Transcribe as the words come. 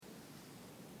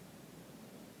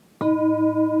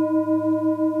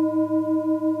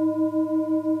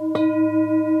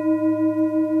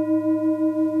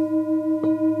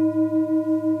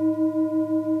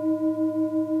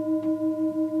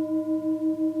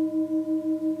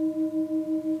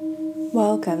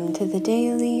Welcome to the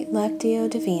daily Lectio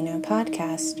Divina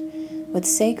podcast with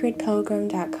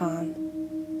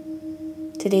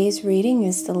sacredpilgrim.com. Today's reading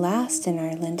is the last in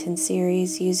our Lenten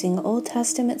series using Old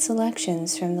Testament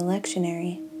selections from the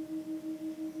lectionary.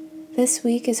 This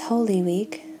week is Holy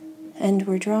Week, and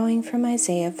we're drawing from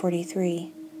Isaiah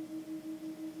 43.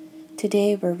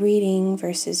 Today we're reading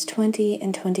verses 20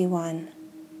 and 21.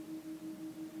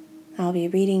 I'll be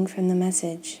reading from the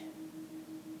Message.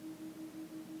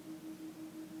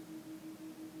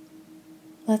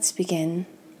 Let's begin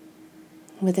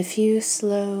with a few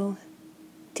slow,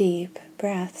 deep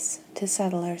breaths to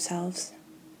settle ourselves.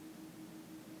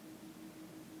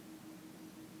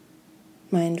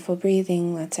 Mindful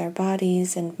breathing lets our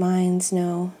bodies and minds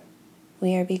know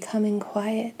we are becoming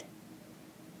quiet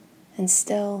and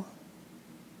still,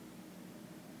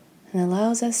 and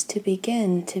allows us to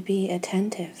begin to be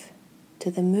attentive to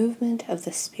the movement of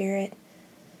the Spirit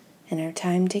in our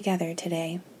time together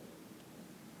today.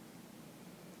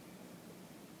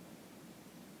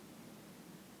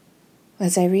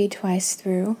 As I read twice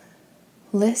through,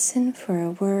 listen for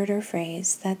a word or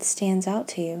phrase that stands out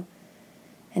to you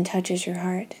and touches your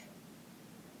heart.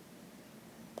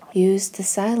 Use the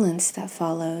silence that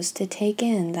follows to take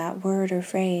in that word or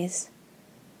phrase.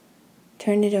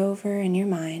 Turn it over in your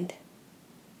mind.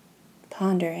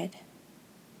 Ponder it.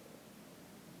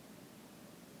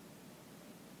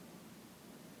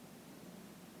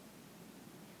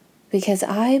 Because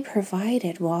I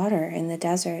provided water in the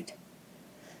desert,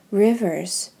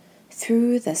 rivers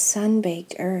through the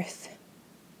sun-baked earth,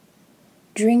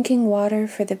 drinking water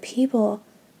for the people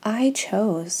I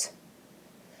chose,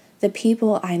 the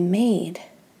people I made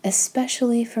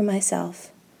especially for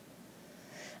myself,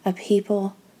 a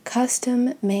people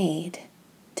custom made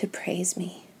to praise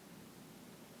me.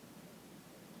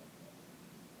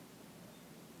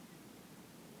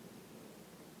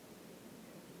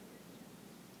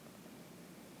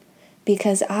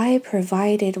 Because I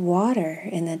provided water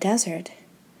in the desert,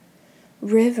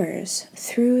 rivers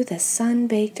through the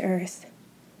sun-baked earth,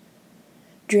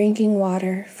 drinking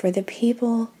water for the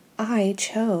people I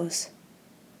chose,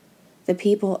 the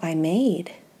people I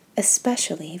made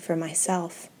especially for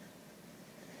myself,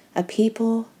 a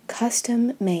people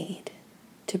custom made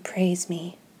to praise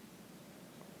me.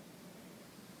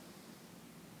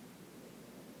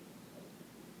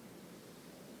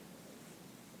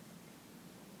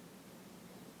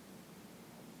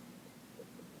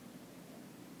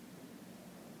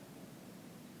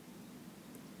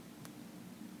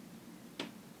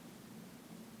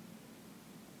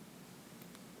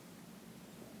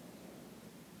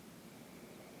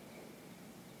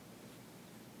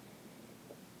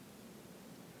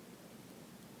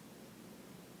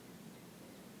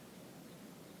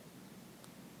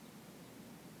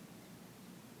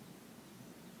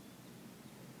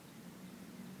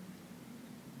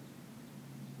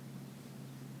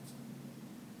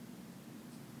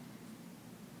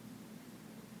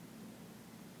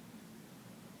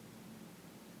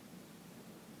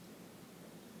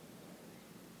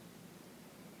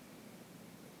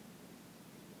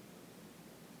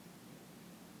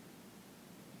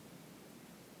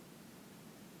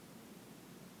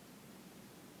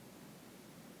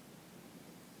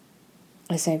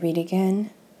 As I read again,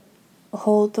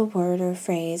 hold the word or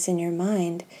phrase in your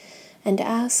mind and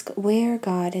ask where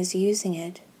God is using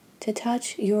it to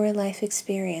touch your life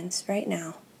experience right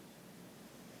now.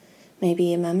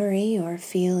 Maybe a memory or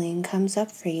feeling comes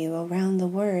up for you around the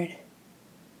word.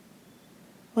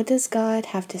 What does God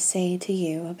have to say to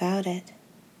you about it?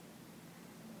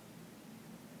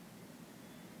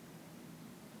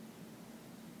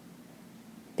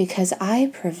 Because I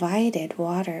provided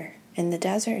water in the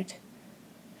desert,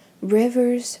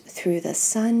 rivers through the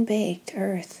sun-baked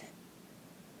earth,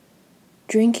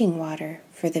 drinking water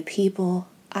for the people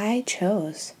I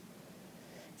chose,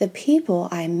 the people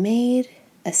I made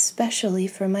especially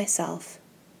for myself,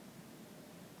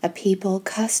 a people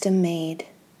custom made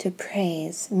to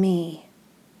praise me.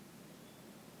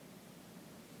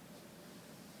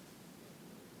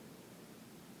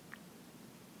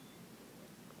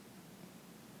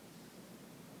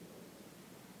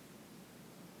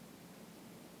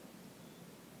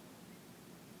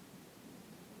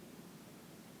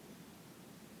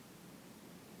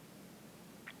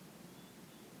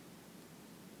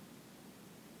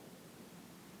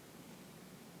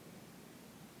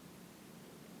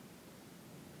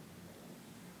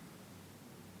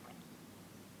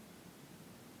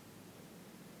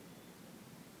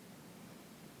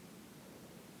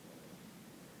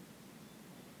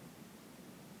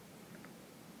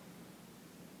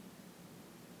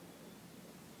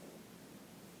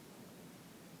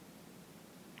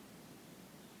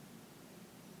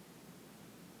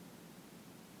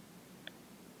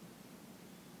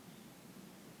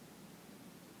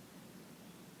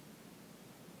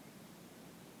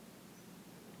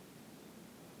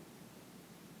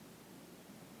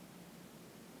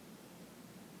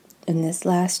 In this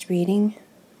last reading,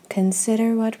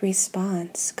 consider what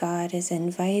response God is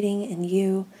inviting in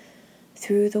you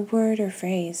through the word or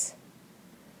phrase.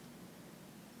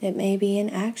 It may be an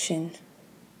action,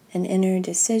 an inner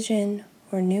decision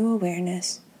or new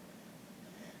awareness,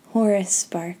 or a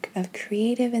spark of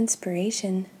creative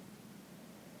inspiration.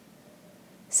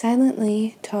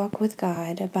 Silently talk with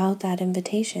God about that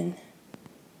invitation.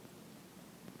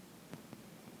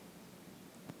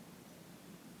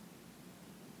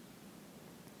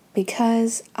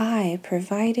 Because I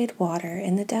provided water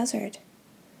in the desert,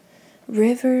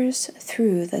 rivers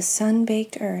through the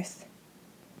sun-baked earth,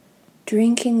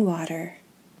 drinking water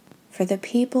for the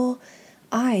people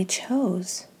I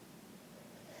chose,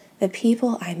 the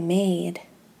people I made,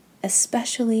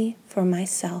 especially for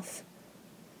myself,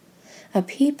 a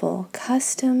people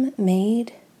custom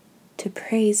made to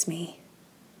praise me.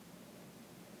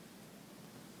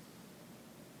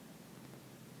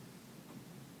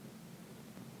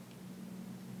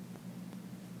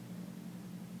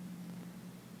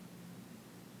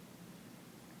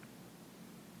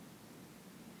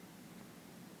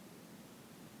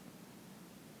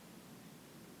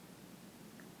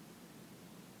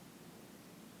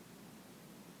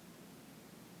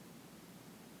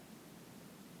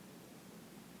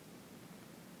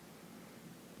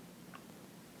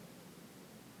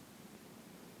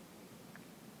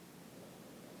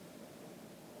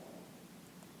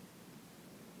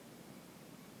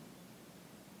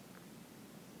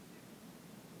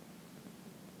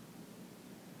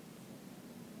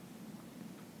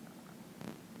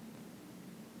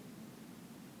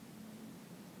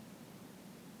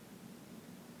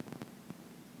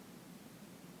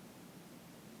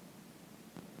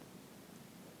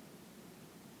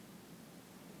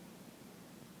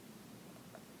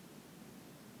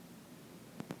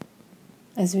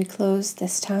 As we close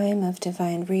this time of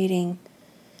divine reading,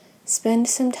 spend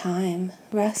some time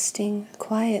resting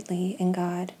quietly in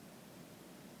God.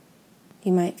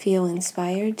 You might feel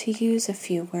inspired to use a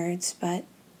few words, but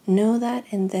know that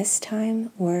in this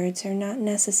time, words are not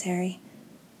necessary.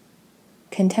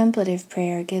 Contemplative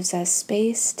prayer gives us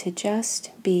space to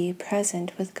just be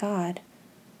present with God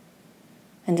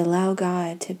and allow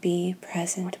God to be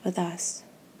present with us.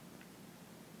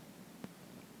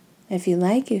 If you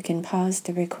like, you can pause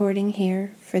the recording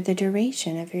here for the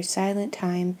duration of your silent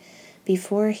time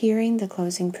before hearing the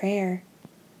closing prayer.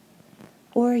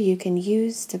 Or you can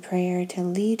use the prayer to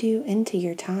lead you into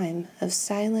your time of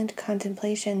silent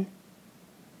contemplation.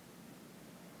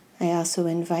 I also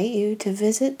invite you to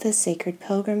visit the Sacred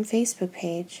Pilgrim Facebook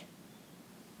page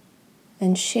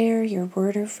and share your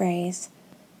word or phrase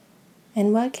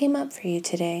and what came up for you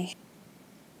today.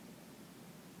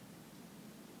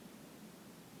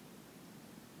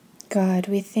 God,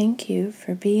 we thank you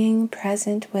for being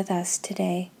present with us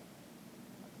today.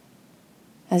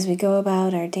 As we go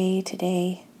about our day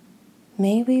today,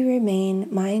 may we remain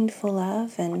mindful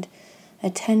of and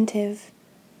attentive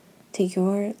to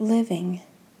your living,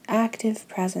 active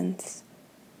presence,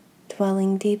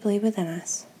 dwelling deeply within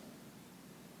us.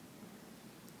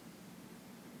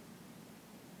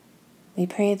 We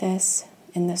pray this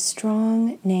in the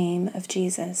strong name of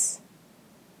Jesus.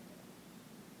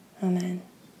 Amen.